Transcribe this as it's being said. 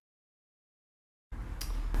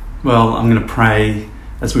Well, I'm going to pray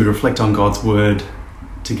as we reflect on God's word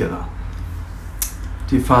together.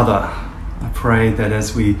 Dear Father, I pray that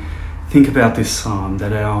as we think about this psalm,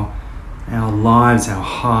 that our lives, our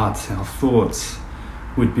hearts, our thoughts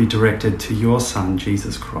would be directed to your Son,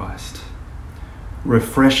 Jesus Christ.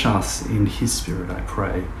 Refresh us in his Spirit, I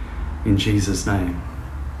pray, in Jesus' name.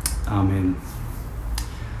 Amen.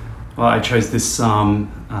 Well, I chose this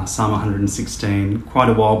psalm, Psalm 116, quite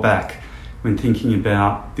a while back when thinking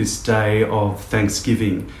about this day of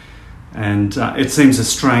Thanksgiving. And it seems a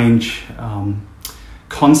strange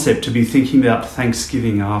concept to be thinking about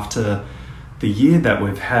Thanksgiving after the year that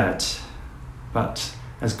we've had. But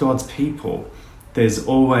as God's people, there's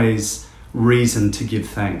always reason to give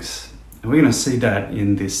thanks. And we're going to see that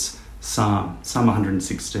in this psalm, Psalm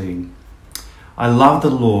 116. I love the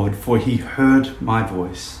Lord, for he heard my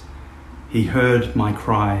voice. He heard my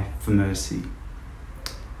cry for mercy.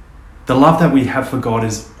 The love that we have for God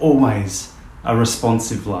is always a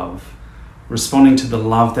responsive love, responding to the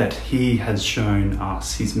love that he has shown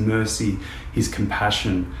us, his mercy, his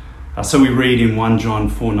compassion. So we read in 1 John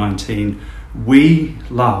 4:19, we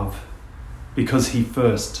love because he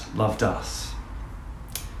first loved us.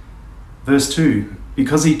 Verse 2,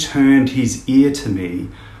 because he turned his ear to me,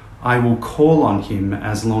 I will call on him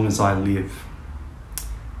as long as I live.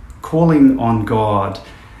 Calling on God,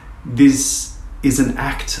 this is an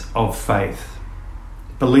act of faith,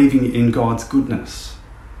 believing in God's goodness.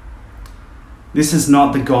 This is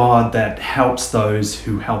not the God that helps those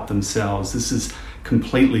who help themselves. This is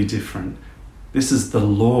completely different. This is the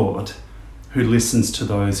Lord who listens to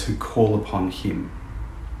those who call upon him.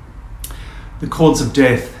 The cords of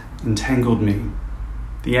death entangled me.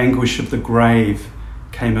 The anguish of the grave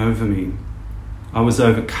came over me. I was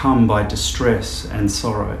overcome by distress and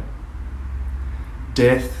sorrow.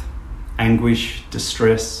 Death, anguish,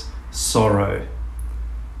 distress, sorrow.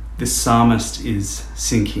 This psalmist is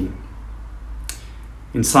sinking.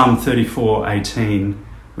 In Psalm 34:18,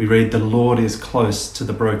 we read, the Lord is close to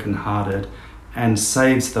the brokenhearted and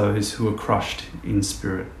saves those who are crushed in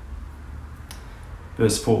spirit.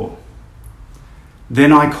 Verse 4,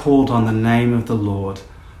 then I called on the name of the Lord.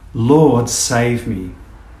 Lord, save me.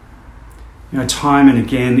 Time and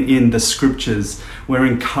again in the scriptures, we're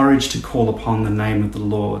encouraged to call upon the name of the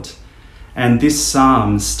Lord. And this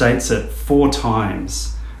psalm states it 4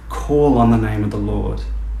 times, call on the name of the Lord.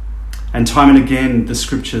 And time and again, the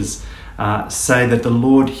scriptures say that the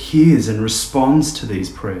Lord hears and responds to these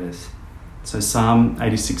prayers. So Psalm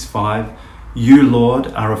 86:5, you, Lord,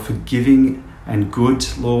 are a forgiving and good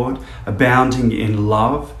Lord, abounding in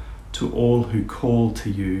love to all who call to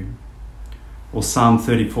you. Or Psalm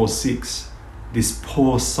 34:6, this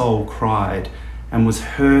poor soul cried and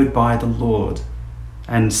was heard by the Lord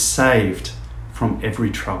and saved from every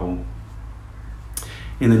trouble.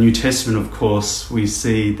 In the New Testament, of course, we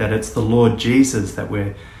see that it's the Lord Jesus that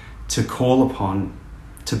we're to call upon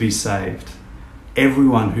to be saved.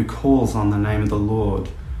 Everyone who calls on the name of the Lord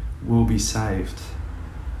will be saved.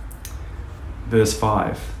 Verse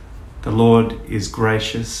 5, the Lord is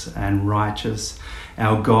gracious and righteous.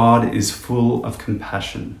 Our God is full of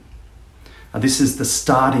compassion. This is the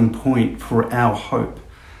starting point for our hope,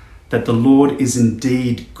 that the Lord is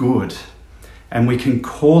indeed good and we can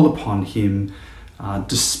call upon him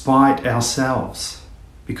despite ourselves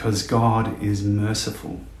because God is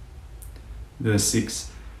merciful. Verse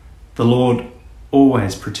 6, the Lord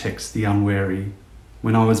always protects the unwary.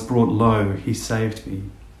 When I was brought low, he saved me.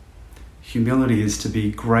 Humility is to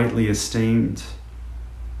be greatly esteemed.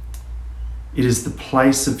 It is the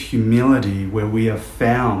place of humility where we are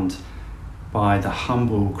found by the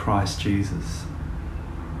humble Christ Jesus.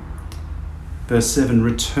 Verse 7,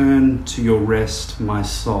 return to your rest, my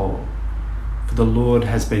soul, for the Lord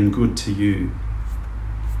has been good to you.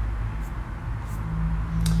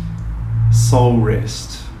 Soul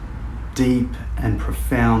rest, deep and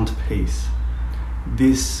profound peace.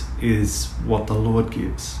 This is what the Lord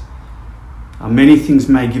gives. Many things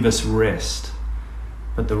may give us rest,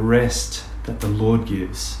 but the rest that the Lord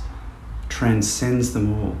gives transcends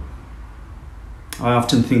them all. I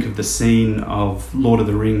often think of the scene of Lord of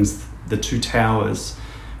the Rings, The Two Towers,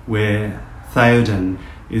 where Theoden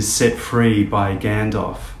is set free by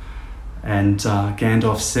Gandalf. And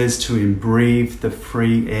Gandalf says to him, breathe the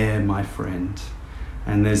free air, my friend.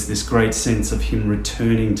 And there's this great sense of him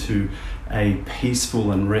returning to a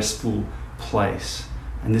peaceful and restful place.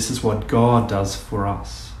 And this is what God does for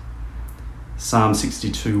us. Psalm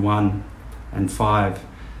 62:1 and 5.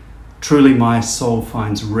 Truly my soul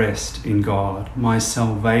finds rest in God. My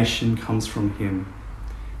salvation comes from him.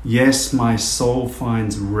 Yes, my soul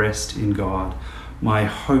finds rest in God. My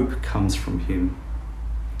hope comes from him.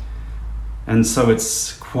 And so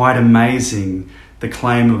it's quite amazing, the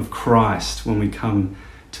claim of Christ when we come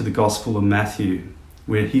to the Gospel of Matthew,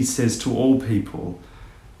 where he says to all people,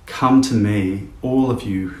 "Come to me, all of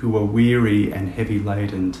you who are weary and heavy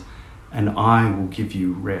laden, and I will give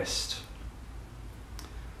you rest."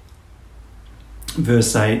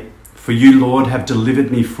 Verse 8, "For you, Lord, have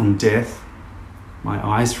delivered me from death, my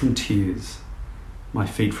eyes from tears, my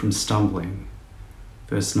feet from stumbling."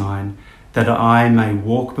 Verse 9, "That I may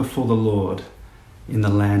walk before the Lord in the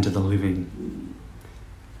land of the living."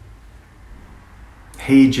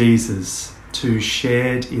 He, Jesus, too,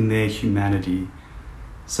 shared in their humanity,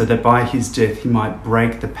 so that by his death he might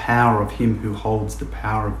break the power of him who holds the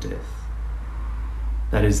power of death,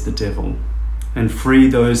 that is the devil, and free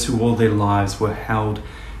those who all their lives were held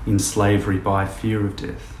in slavery by fear of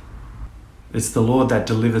death. It's the Lord that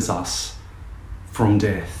delivers us from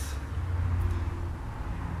death.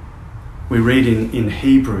 We read in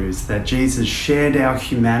Hebrews that Jesus shared our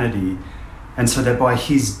humanity, and so that by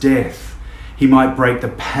his death he might break the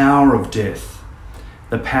power of death,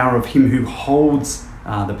 the power of him who holds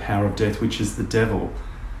the power of death, which is the devil,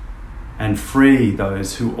 and free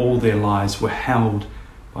those who all their lives were held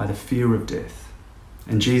by the fear of death.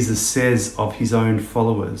 And Jesus says of his own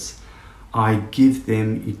followers, "I give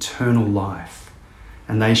them eternal life,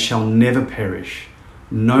 and they shall never perish.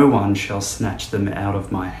 No one shall snatch them out of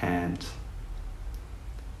my hand.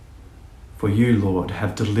 For you, Lord,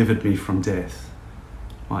 have delivered me from death,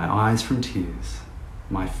 my eyes from tears,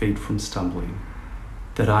 my feet from stumbling,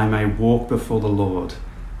 that I may walk before the Lord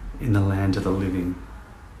in the land of the living."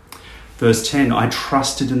 Verse 10, "I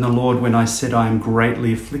trusted in the Lord when I said I am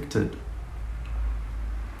greatly afflicted."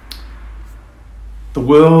 The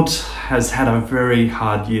world has had a very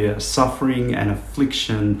hard year. Suffering and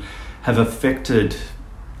affliction have affected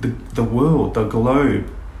the world, the globe.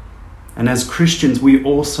 And as Christians, we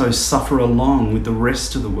also suffer along with the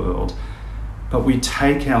rest of the world, but we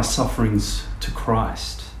take our sufferings to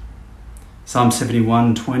Christ. Psalm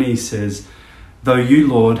 71:20 says, "Though you,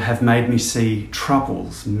 Lord, have made me see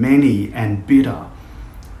troubles, many and bitter,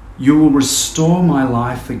 you will restore my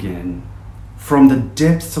life again. From the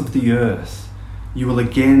depths of the earth, you will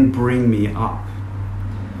again bring me up."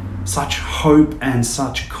 Such hope and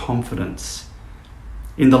such confidence.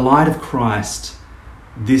 In the light of Christ,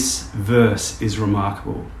 this verse is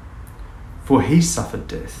remarkable. For he suffered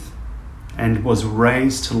death and was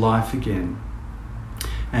raised to life again.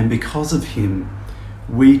 And because of him,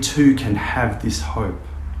 we too can have this hope.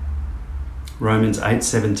 Romans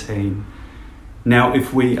 8:17. "Now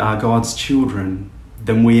if we are God's children,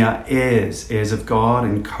 then we are heirs, heirs of God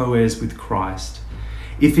and co-heirs with Christ,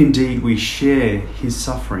 if indeed we share his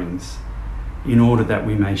sufferings, in order that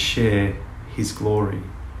we may share his glory."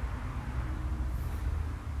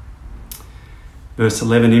 Verse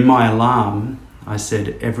 11, "In my alarm, I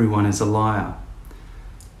said, everyone is a liar."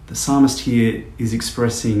 The psalmist here is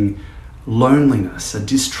expressing loneliness, a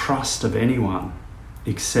distrust of anyone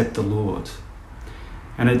except the Lord.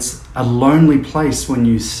 And it's a lonely place when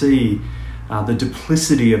you see the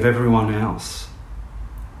duplicity of everyone else.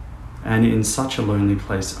 And in such a lonely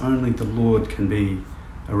place, only the Lord can be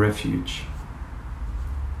a refuge.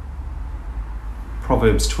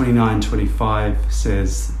 Proverbs 29:25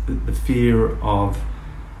 says that the fear of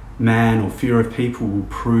man or fear of people will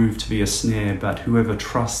prove to be a snare, but whoever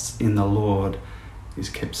trusts in the Lord is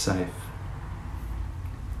kept safe.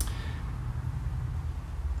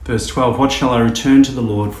 Verse 12, "What shall I return to the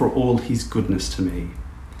Lord for all his goodness to me?"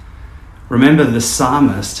 Remember, the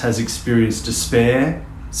psalmist has experienced despair,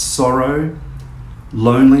 sorrow,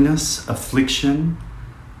 loneliness, affliction.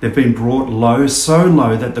 They've been brought low, so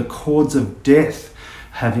low that the cords of death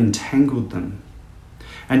have entangled them.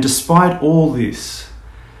 And despite all this,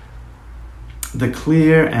 the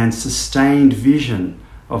clear and sustained vision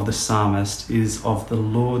of the psalmist is of the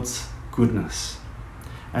Lord's goodness.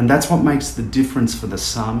 And that's what makes the difference for the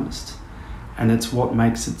psalmist, and it's what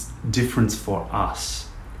makes its difference for us,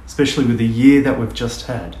 especially with the year that we've just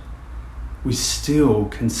had. We still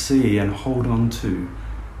can see and hold on to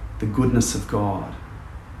the goodness of God.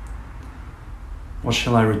 What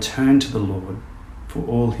shall I return to the Lord for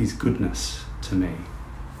all his goodness to me?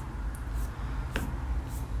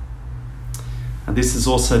 And this is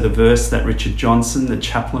also the verse that Richard Johnson, the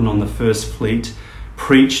chaplain on the First Fleet,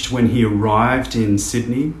 preached when he arrived in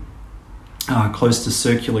Sydney, close to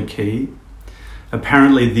Circular Quay.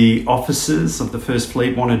 Apparently the officers of the First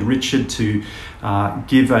Fleet wanted Richard to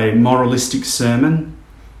give a moralistic sermon,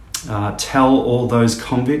 tell all those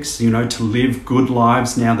convicts, to live good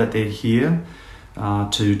lives now that they're here,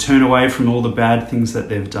 to turn away from all the bad things that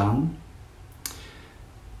they've done.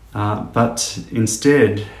 But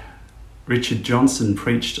instead, Richard Johnson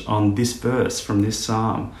preached on this verse from this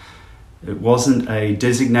psalm. It wasn't a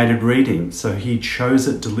designated reading, so he chose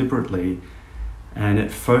it deliberately, and it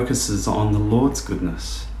focuses on the Lord's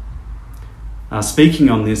goodness. Speaking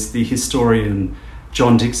on this, the historian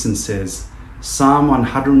John Dickson says, Psalm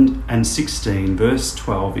 116 verse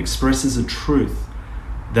 12 expresses a truth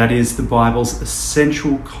that is the Bible's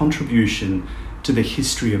essential contribution to the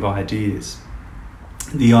history of ideas.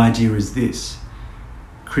 The idea is this: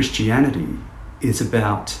 Christianity is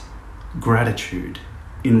about gratitude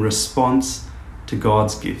in response to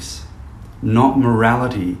God's gifts, not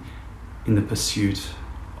morality in the pursuit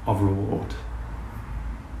of reward.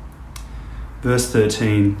 Verse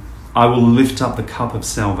 13, I will lift up the cup of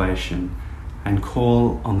salvation and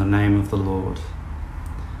call on the name of the Lord.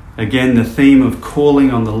 Again, the theme of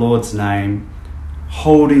calling on the Lord's name,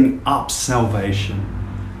 holding up salvation.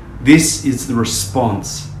 This is the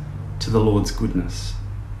response to the Lord's goodness.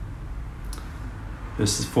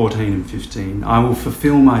 Verses 14 and 15, I will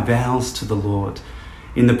fulfill my vows to the Lord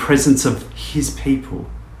in the presence of his people.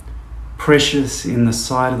 Precious in the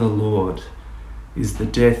sight of the Lord is the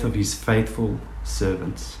death of his faithful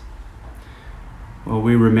servants. Well,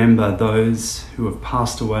 we remember those who have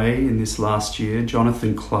passed away in this last year.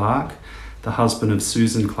 Jonathan Clark, the husband of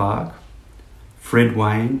Susan Clark. Fred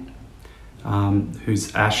Wayne,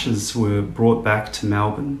 whose ashes were brought back to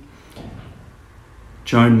Melbourne.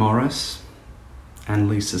 Joan Morris and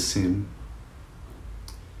Lisa Sim.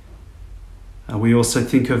 We also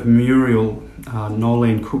think of Muriel,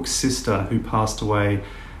 Nolene Cook's sister, who passed away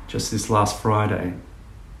just this last Friday.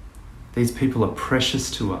 These people are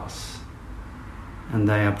precious to us, and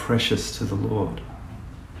they are precious to the Lord.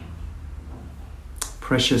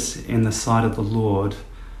 Precious in the sight of the Lord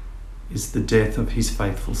is the death of his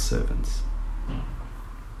faithful servants.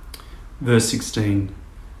 Verse 16,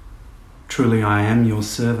 truly I am your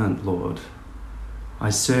servant, Lord. I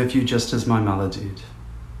serve you just as my mother did.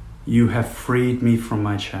 You have freed me from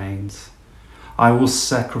my chains. I will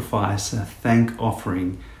sacrifice a thank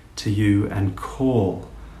offering to you and call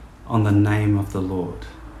on the name of the Lord.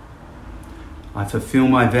 I fulfill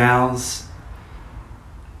my vows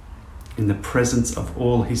in the presence of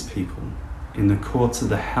all his people, in the courts of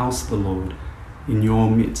the house of the Lord, in your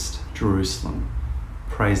midst, Jerusalem.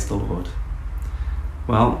 Praise the Lord.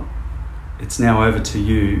 Well, it's now over to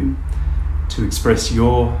you to express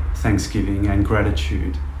your thanksgiving and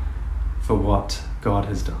gratitude for what God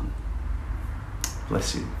has done.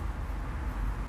 Bless you.